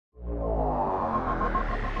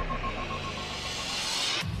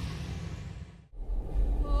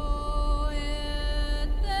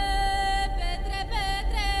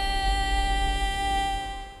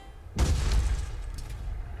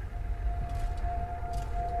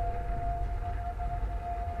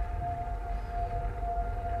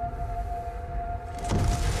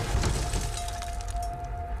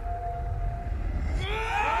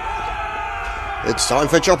It's time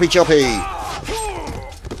for Choppy Choppy!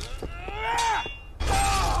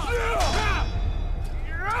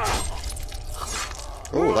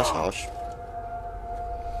 Oh, that's harsh.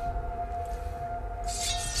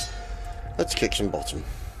 Let's kick some bottom.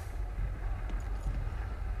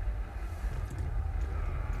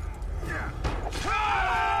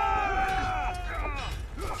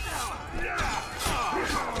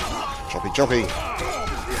 Choppy Choppy!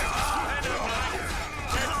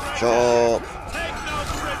 Chop!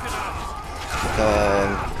 Come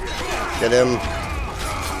on. Get him.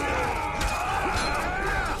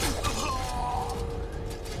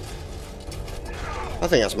 I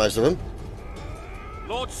think that's most of them.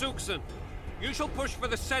 Lord Suxon, you shall push for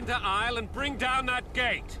the center aisle and bring down that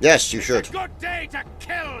gate. Yes, you should. It's a good day to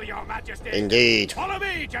kill, Your Majesty. Indeed. Follow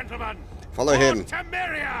me, gentlemen. Follow him.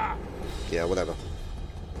 Temeria. Yeah, whatever.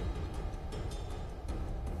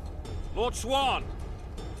 Lord Swan,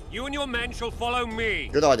 you and your men shall follow me.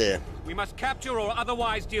 Good idea. We must capture or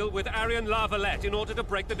otherwise deal with Arian Lavalette in order to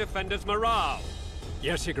break the defenders' morale.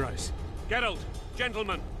 Yes, Your Grace. Geralt,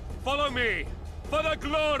 gentlemen, follow me for the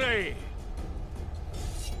glory.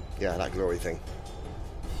 Yeah, that glory thing.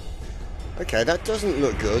 Okay, that doesn't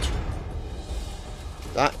look good.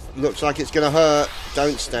 That looks like it's gonna hurt.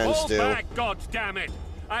 Don't stand Fall still. back, goddammit!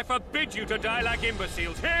 I forbid you to die like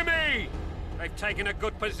imbeciles. Hear me! They've taken a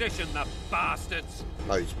good position, the bastards.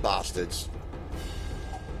 Those bastards.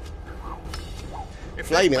 If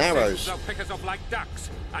Flaming they persist, arrows. They'll pick us off like ducks,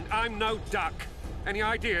 and I'm no duck. Any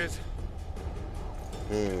ideas?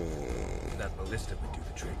 That ballista would do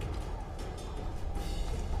the trick.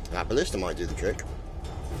 That ballista might do the trick.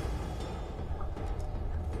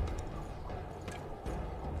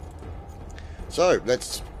 So,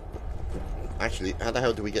 let's... Actually, how the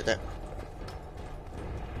hell do we get that?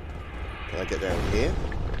 Can I get down here?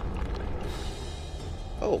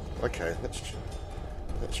 Oh, okay. Let's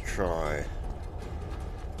try.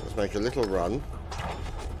 Let's make a little run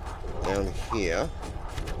down here,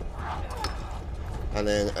 and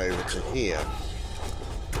then over to here.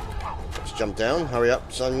 Let's jump down. Hurry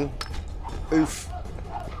up, son. Oof.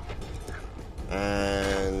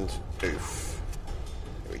 And oof.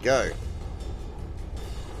 Here we go.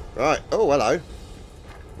 Right. Oh, hello.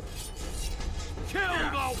 Kill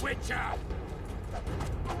the Witcher.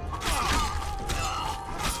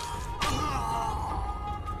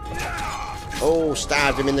 Oh,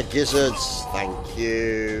 stabbed him in the gizzards. Thank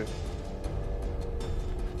you.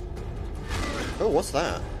 Oh, what's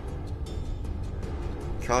that?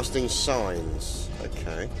 Casting signs.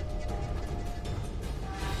 Okay.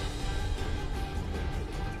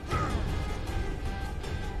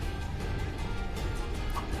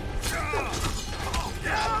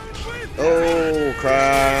 Oh,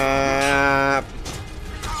 crap.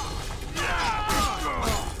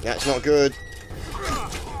 That's not good.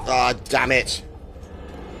 Ah, damn it.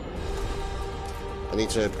 I need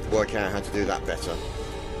to work out how to do that better.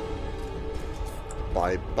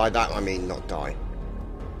 By that I mean not die.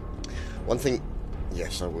 One thing...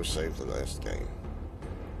 Yes, I will save the last game.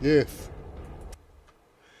 Yes.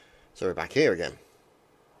 So we're back here again.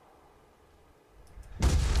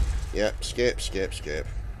 Yep, skip.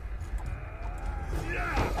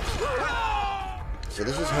 So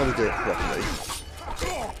this is how we do it properly.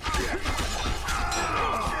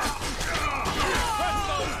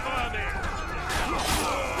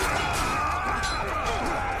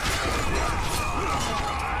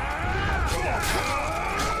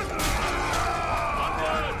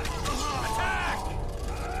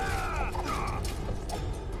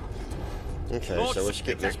 Okay, so we'll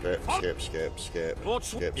skip this bit.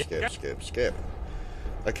 Skip.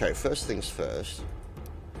 Okay, first things first.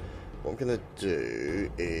 What I'm going to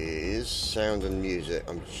do is sound and music.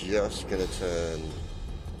 I'm just going to turn...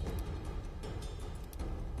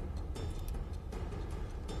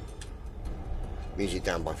 music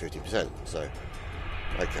down by 50%, so...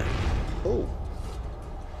 Okay. Oh.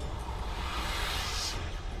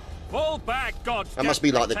 Fall back, gods. That must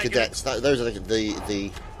be like the cadets. Those are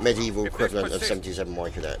the medieval equivalent of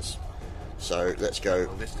 77Y cadets. So, let's go.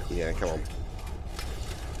 Yeah, come on.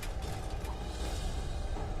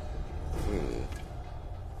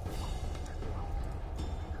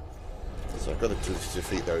 So I've got to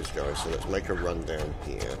defeat those guys, so let's make a run down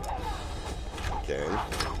here. Again.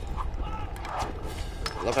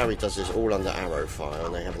 I love how he does this all under arrow fire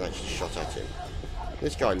and they haven't actually shot at him.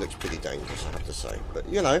 This guy looks pretty dangerous, I have to say. But,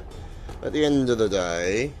 you know, at the end of the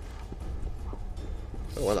day...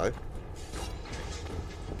 Oh, hello.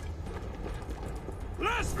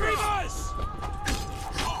 Blasphemous!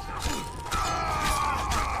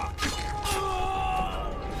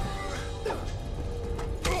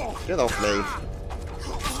 Get off me.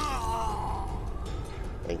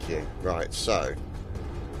 Thank you. Right, so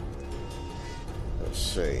let's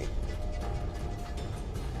see.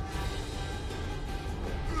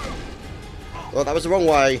 Well, that was the wrong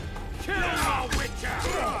way. Kill the Witcher!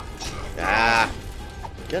 Ah!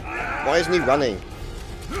 Why isn't he running?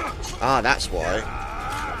 Ah, that's why.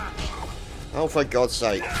 Oh, for God's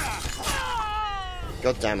sake.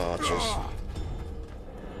 Goddamn archers.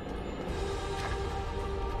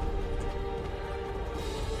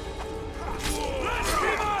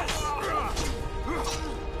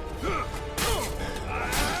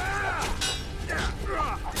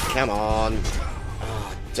 Come on.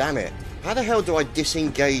 Oh, damn it. How the hell do I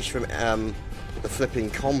disengage from the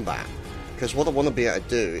flipping combat? Because what I want to be able to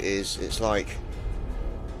do is, it's like,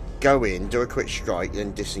 go in, do a quick strike,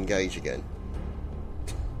 then disengage again.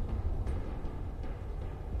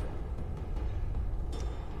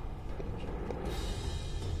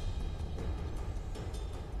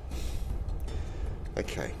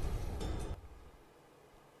 Okay.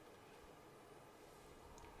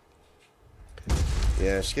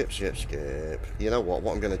 Yeah, skip. You know what?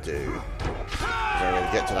 What I'm going to do is I'm going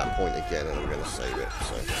to get to that point again and I'm going to save it.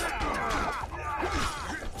 So.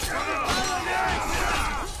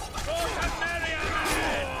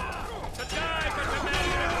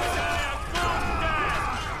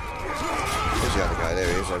 Where's the other guy?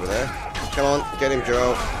 There he is over there. Come on, get him,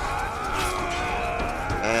 Joel.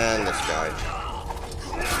 And this guy.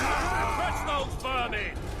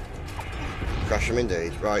 Crush him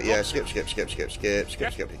indeed. Right, yeah, skip.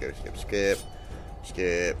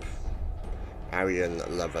 Arian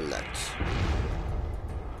Lavalette.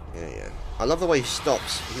 Yeah. I love the way he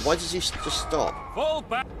stops. Why does he just stop? Fall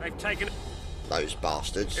back. They've taken Those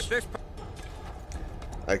bastards. if this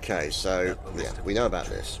Okay, so, yeah, we know about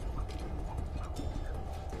this.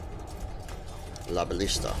 La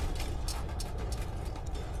Ballista.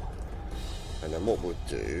 And then what we'll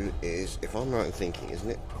do is, if I'm right in thinking,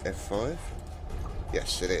 isn't it F5?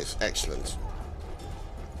 Yes, it is. Excellent.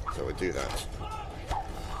 So we'll do that.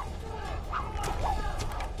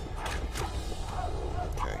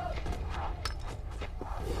 Okay.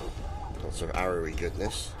 Lots of arrowy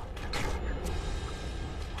goodness.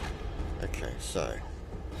 Okay, so.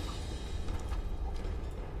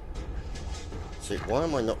 See, why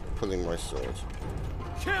am I not pulling my sword?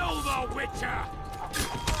 Kill the Witcher!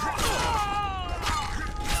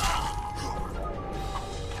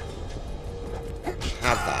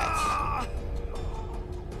 Have that.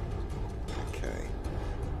 Okay.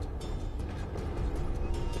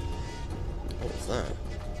 What's that?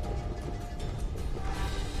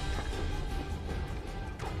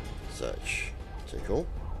 Search. Take all.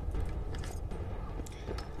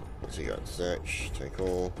 What's he got? Search. Take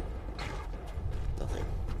all. Nothing.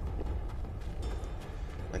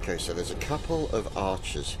 Okay, so there's a couple of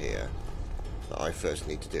archers here that I first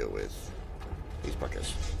need to deal with. These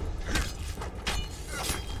buggers.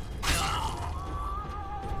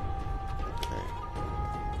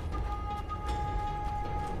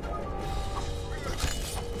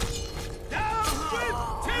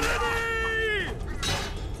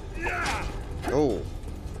 Oh.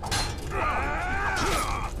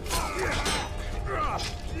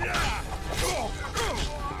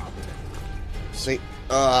 See?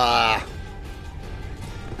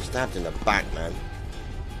 Stabbed in the back, man.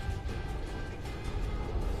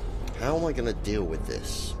 How am I going to deal with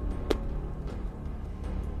this?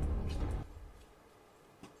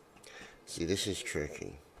 See, this is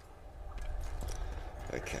tricky.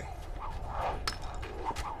 Okay.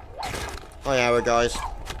 Hi, Arrow guys.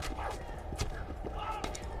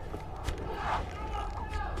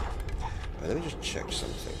 Let me just check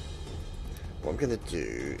something. What I'm going to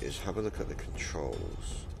do is have a look at the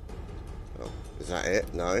controls. Oh, is that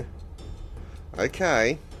it? No?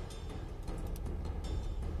 Okay.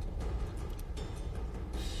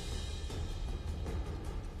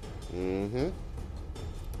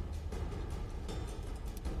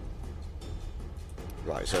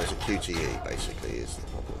 Right, so it's a QTE basically is the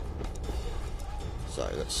problem. So,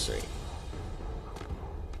 let's see.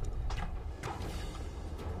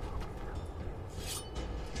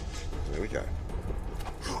 There we go.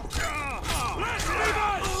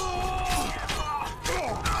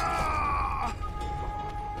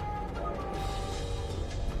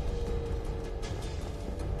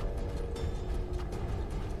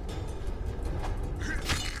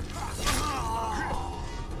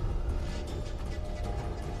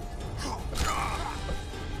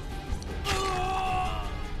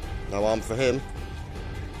 No arm for him.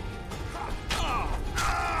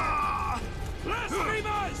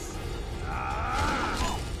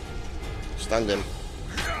 Stand him.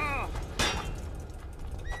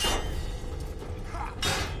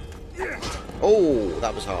 Oh,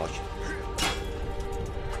 that was harsh.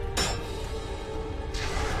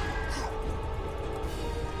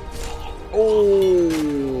 Oh.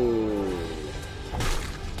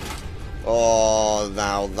 Oh,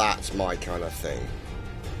 now that's my kind of thing.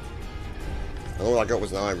 And all I got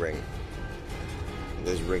was an eye ring. And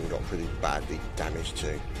this ring got pretty badly damaged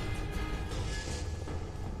too.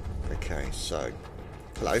 Okay, so...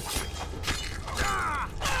 Hello.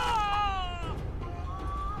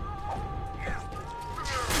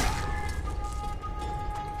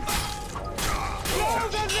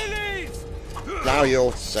 Plow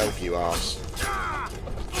yourself, you arse.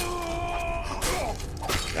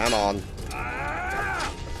 Come on.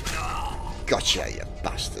 Gotcha, you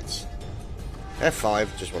bastards.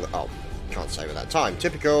 F5, just want to... Oh, can't save at that time.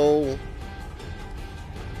 Typical.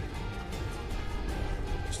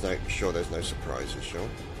 Sure, there's no surprises, sure.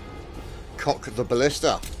 Cock the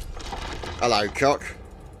ballista. Hello, cock.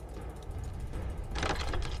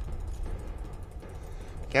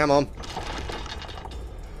 Come on.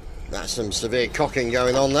 That's some severe cocking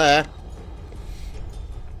going on there.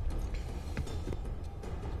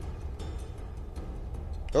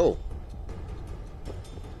 Oh.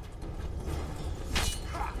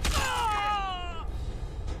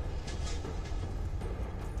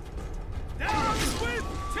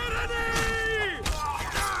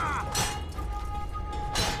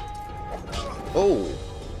 Oh.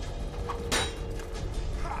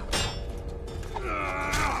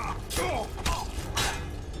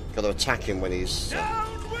 Got to attack him when he's...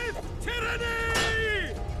 Down with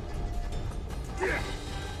tyranny!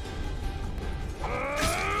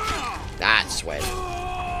 That's when.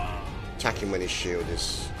 Attack him when his shield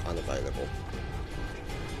is unavailable.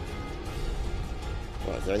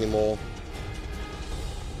 Right, is there any more?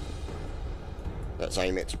 Let's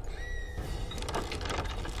aim it.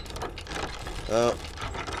 Oh, I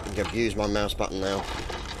think I've used my mouse button now.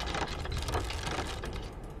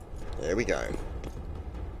 There we go.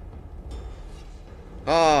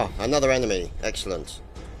 Ah, another enemy. Excellent.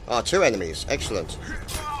 Ah, 2 enemies. Excellent.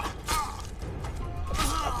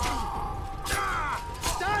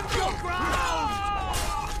 Stand your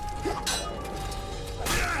ground!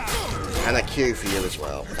 And a Q for you as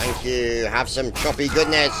well. Thank you. Have some choppy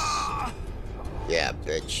goodness. Yeah,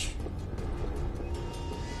 bitch.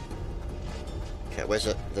 Okay, where's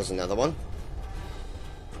it? There's another one.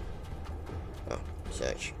 Oh,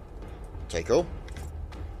 search. Take all.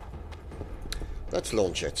 Let's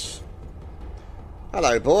launch it.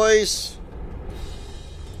 Hello, boys.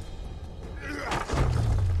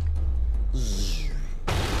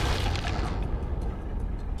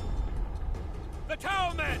 The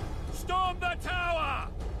tower men! Storm the tower!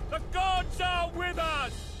 The gods are with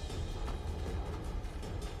us!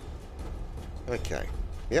 Okay.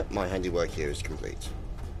 Yep, my handiwork here is complete.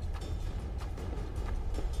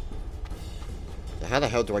 So how the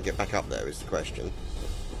hell do I get back up there is the question.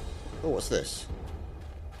 Oh, what's this?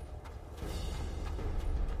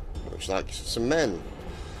 Looks like some men.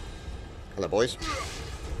 Hello, boys.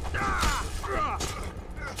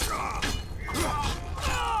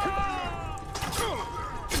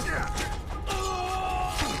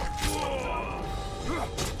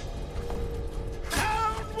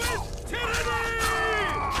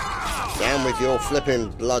 Down with your flipping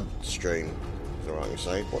bloodstream. Is all right to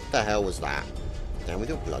say. What the hell was that? Down with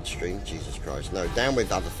your bloodstream? Jesus Christ. No, down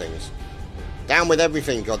with other things. Down with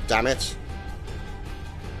everything, god damn it.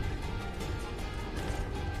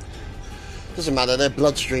 Doesn't matter, their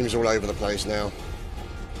bloodstream's all over the place now.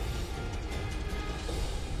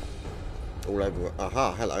 All over.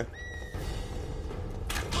 Aha, hello.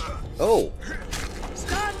 Oh!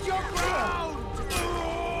 Stand your ground!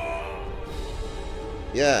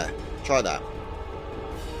 Yeah, try that.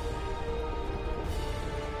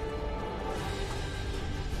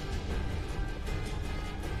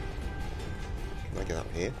 Can I get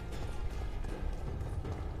up here?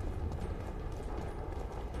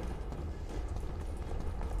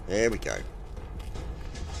 There we go.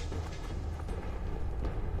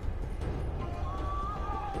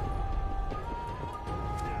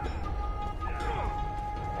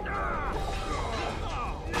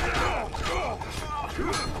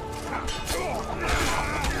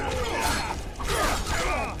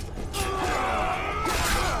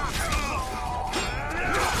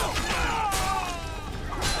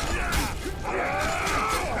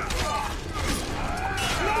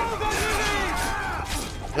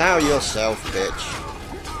 Plow yourself, bitch.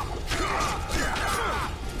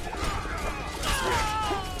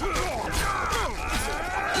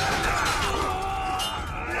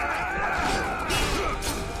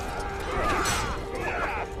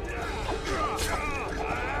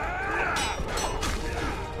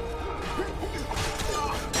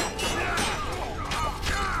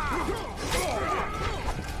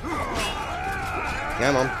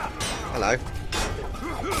 Come on. Hello.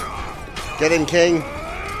 Get him, King.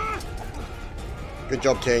 Good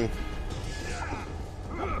job, King.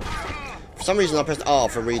 For some reason I pressed R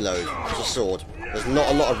for reload. It's a sword. There's not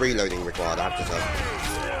a lot of reloading required, I have to say.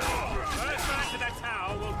 First man to the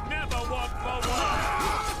tower will never walk forward.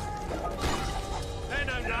 They're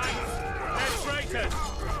no knights. They're traitors.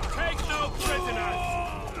 Take no prisoners.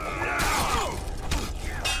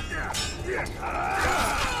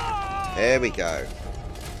 There we go.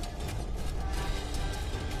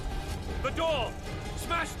 The door!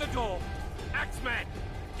 Smash the door! Axemen,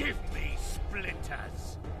 give me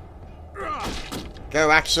splinters!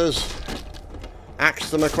 Go, axes.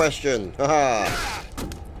 Axe them a question. Haha.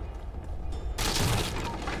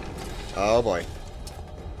 Oh boy.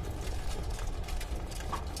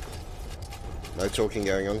 No talking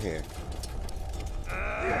going on here.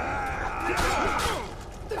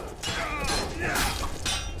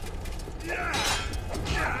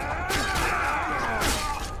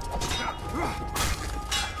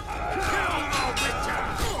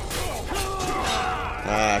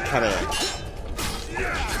 Come here.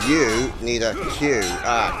 You need a cue.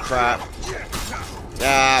 Ah, crap.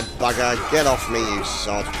 Ah, bugger. Get off me, you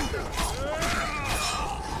sod.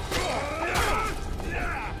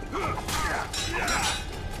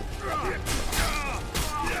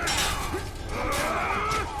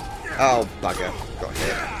 Oh, bugger. Got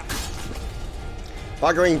hit.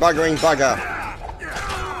 Buggering, buggering, bugger.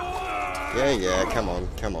 Yeah, come on,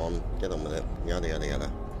 come on. Get on with it. Yada, yada,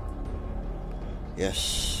 yada.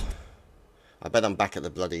 Yes. I bet I'm back at the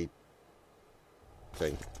bloody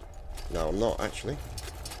thing. No, I'm not, actually.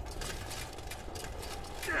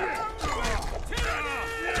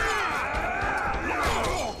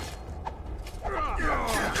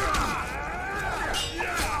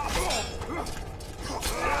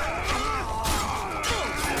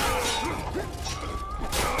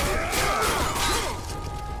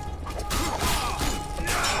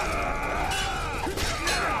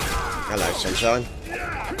 Hello, sunshine.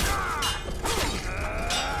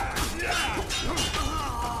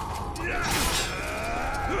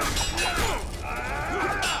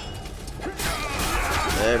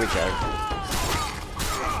 There we go.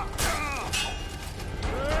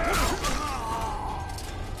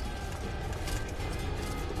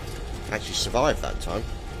 Actually survived that time.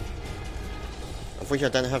 Unfortunately, I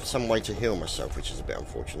don't have some way to heal myself, which is a bit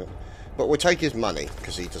unfortunate. But we'll take his money,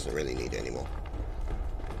 because he doesn't really need it anymore.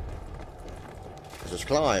 Let's just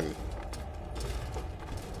climb.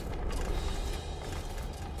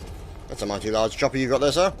 That's a mighty large chopper you got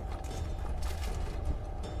there, sir.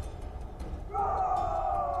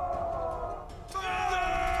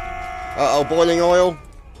 Uh-oh, boiling oil.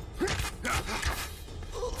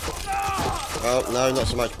 Well, no, not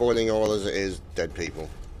so much boiling oil as it is dead people.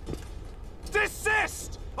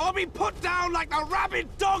 Desist, or be put down like the rabid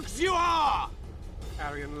dogs you are!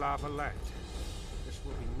 Aryan Lavalette, this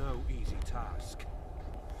will be no easy task.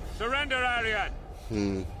 Surrender, Aryan!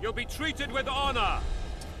 You'll be treated with honor!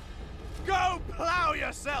 Go plow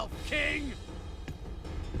yourself, King!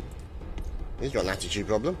 He's got an attitude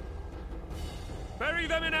problem. Bury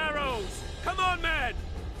them in arrows! Come on, men!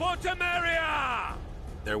 For Temeria!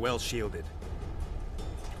 They're well shielded.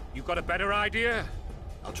 You got a better idea?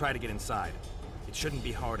 I'll try to get inside. It shouldn't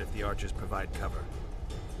be hard if the archers provide cover.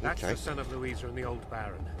 That's Okay. the son of Louisa and the old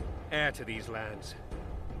Baron. Heir to these lands.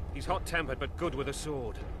 He's hot-tempered but good with a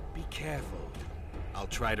sword. Be careful. I'll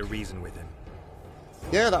try to reason with him.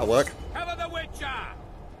 Yeah, that'll work. Cover the Witcher!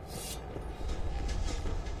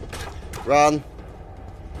 Run.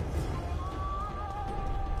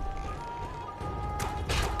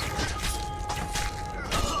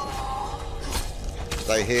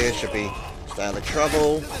 Stay here, should be stay out of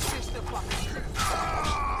trouble.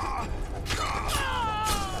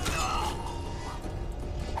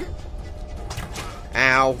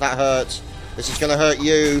 Ow, that hurts. This is gonna hurt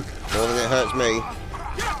you more than it hurts me.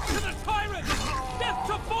 Death to the tyrant! Death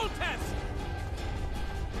to Voltes!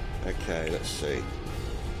 Okay, let's see.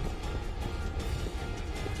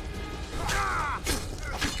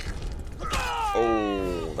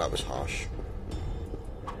 Oh, that was harsh.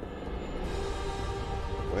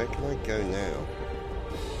 Where can I go now?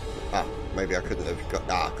 Ah, maybe I couldn't have got...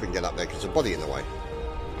 Ah, I couldn't get up there because there's a body in the way.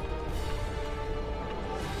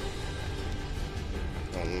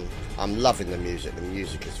 I'm loving the music. The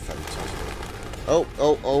music is fantastic.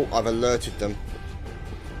 Oh, I've alerted them.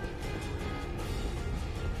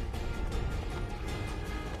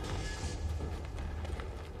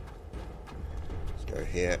 Let's go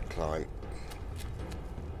here, climb.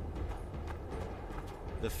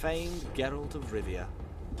 The famed Geralt of Rivia.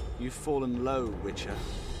 You've fallen low, Witcher.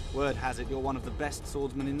 Word has it you're one of the best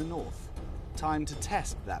swordsmen in the north. Time to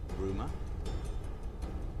test that rumor.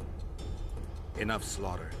 Enough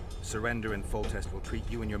slaughter. Surrender and Foltest will treat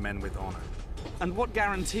you and your men with honor. And what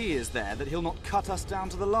guarantee is there that he'll not cut us down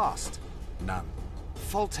to the last? None.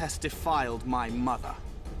 Foltest defiled my mother.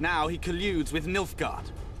 Now he colludes with Nilfgaard.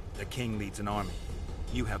 The king leads an army.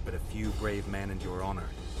 You have but a few brave men and your honor.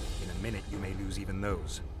 In a minute you may lose even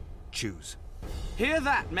those. Choose. Hear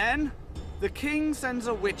that, men? The king sends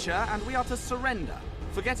a witcher and we are to surrender,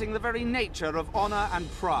 forgetting the very nature of honor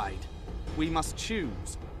and pride. We must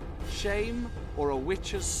choose. Shame or a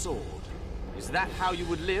witcher's sword? Is that how you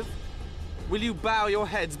would live? Will you bow your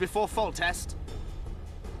heads before Foltest?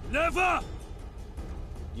 Never!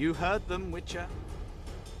 You heard them, Witcher.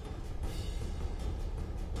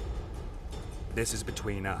 This is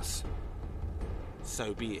between us.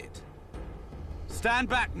 So be it. Stand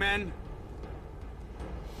back, men!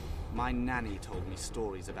 My nanny told me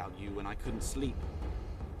stories about you when I couldn't sleep.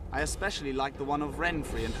 I especially liked the one of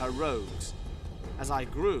Renfrey and her rogues. As I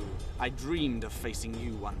grew, I dreamed of facing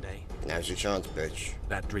you one day. Now's your chance, bitch.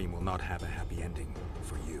 That dream will not have a happy ending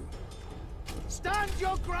for you. Stand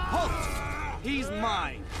your ground! Halt! He's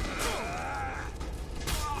mine!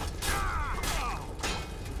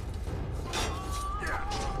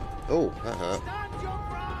 Oh, that hurt. Stand your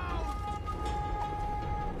ground!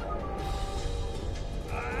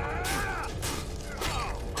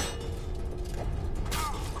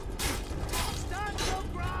 Stand your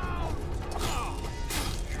ground!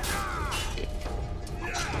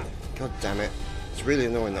 God damn it. It's really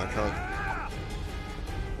annoying that I can't.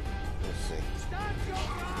 Let's see. Stand your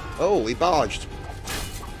ground! Oh, he barged.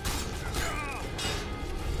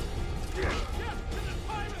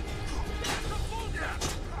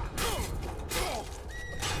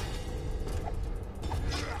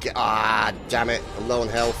 Ah, damn it. I'm low on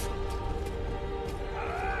health.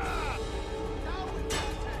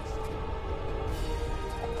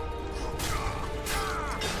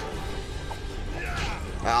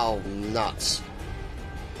 Oh, nuts.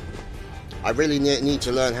 I really need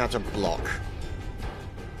to learn how to block.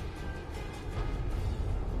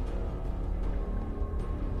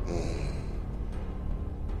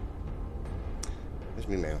 Where's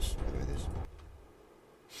my mouse? There it is.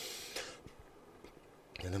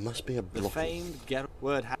 And there must be a The block. famed Geralt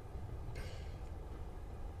word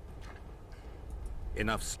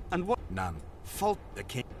Enough. And what? None. Fault. The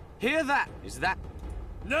king. Hear that? Is that?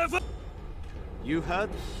 Never! You heard?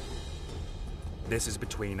 This is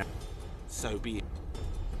between us. So be it.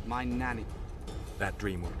 My nanny. That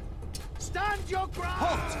dream will. Stand your ground!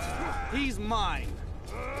 Halt! He's mine!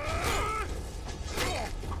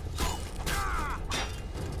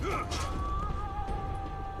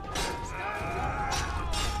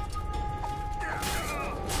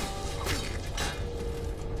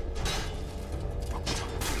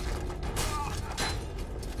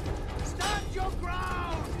 Stand your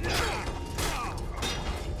ground!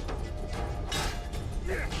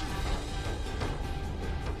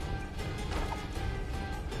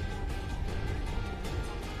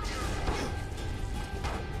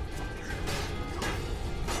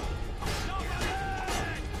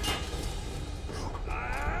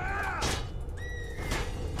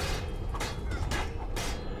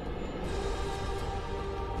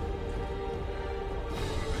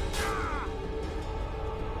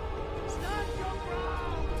 Stand your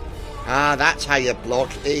ground! Ah, that's how you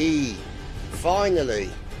block E. Finally.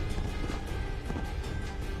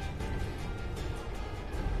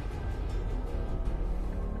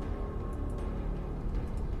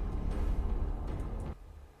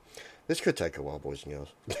 This could take a while, boys and girls.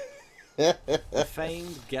 The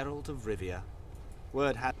famed Geralt of Rivia.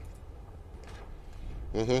 Word had.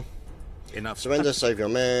 Enough. Surrender, save your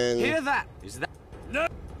men. Hear that? Is that? No!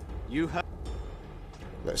 You heard?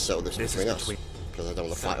 Let's settle this This is between us. between- Because I don't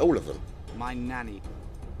want to fight all of them. My nanny.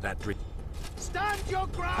 That dream. Stand your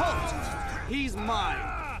ground! Halt! He's mine!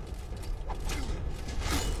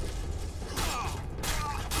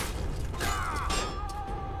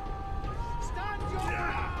 Stand your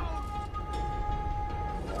ground!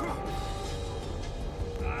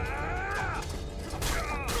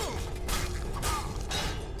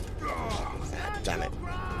 Damn it.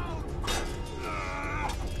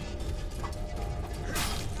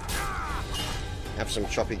 Have some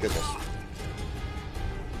choppy goodness.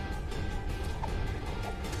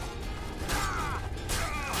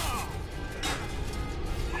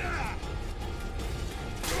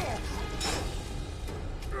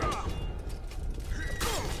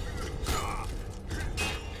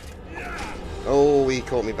 Oh, he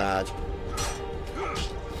caught me bad.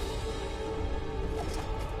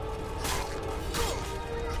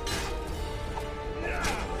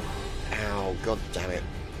 God damn it.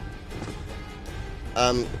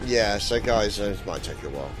 Yeah, so guys, this might take a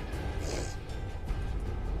while.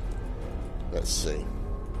 Let's see.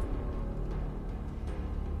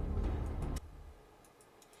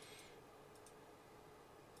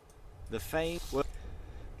 The fame.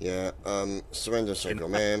 Yeah, surrender sacred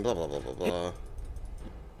man, blah blah blah blah blah.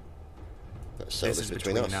 Let's settle this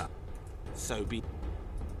between us. So be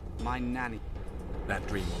my nanny. That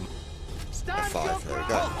dream will... Stand F5, your there we go.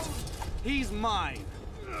 ground! He's mine.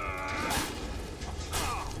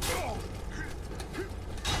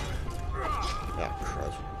 Ah,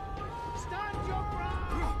 crud. Stand your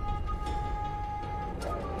ground!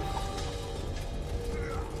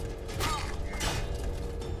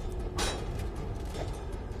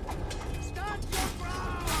 Stand your ground!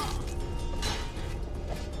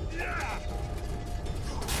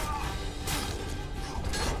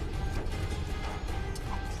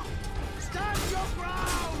 Stand your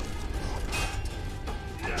ground!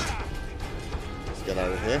 Let's get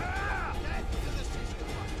over here.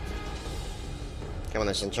 Come on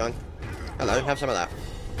then, sunshine. Hello, have some of that.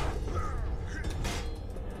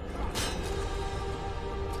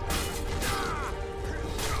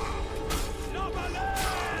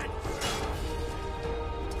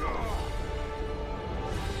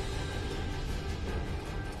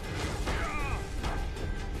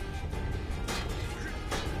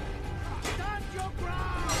 Stand your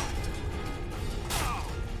ground!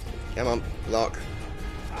 Come on, block.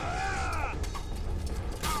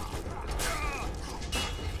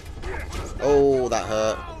 Oh, that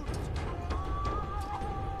hurt.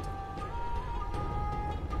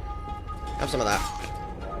 Have some of that.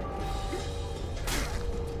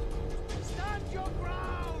 Stand your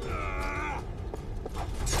ground!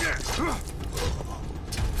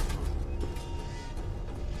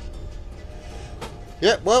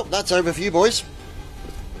 Yep, well, that's over for you boys.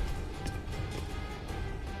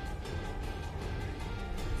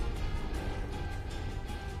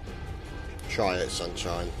 Try it,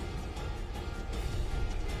 sunshine.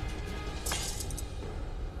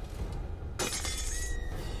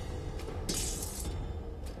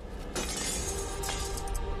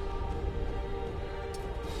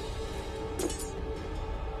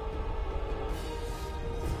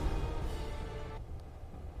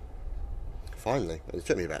 Finally. It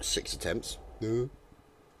took me about 6 attempts. No.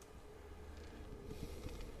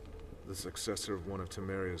 The successor of one of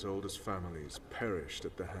Temeria's oldest families perished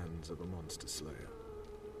at the hands of a monster slayer.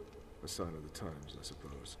 A sign of the times, I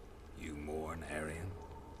suppose. You mourn, Aryan?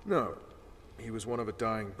 No. He was one of a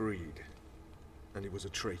dying breed. And he was a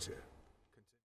traitor.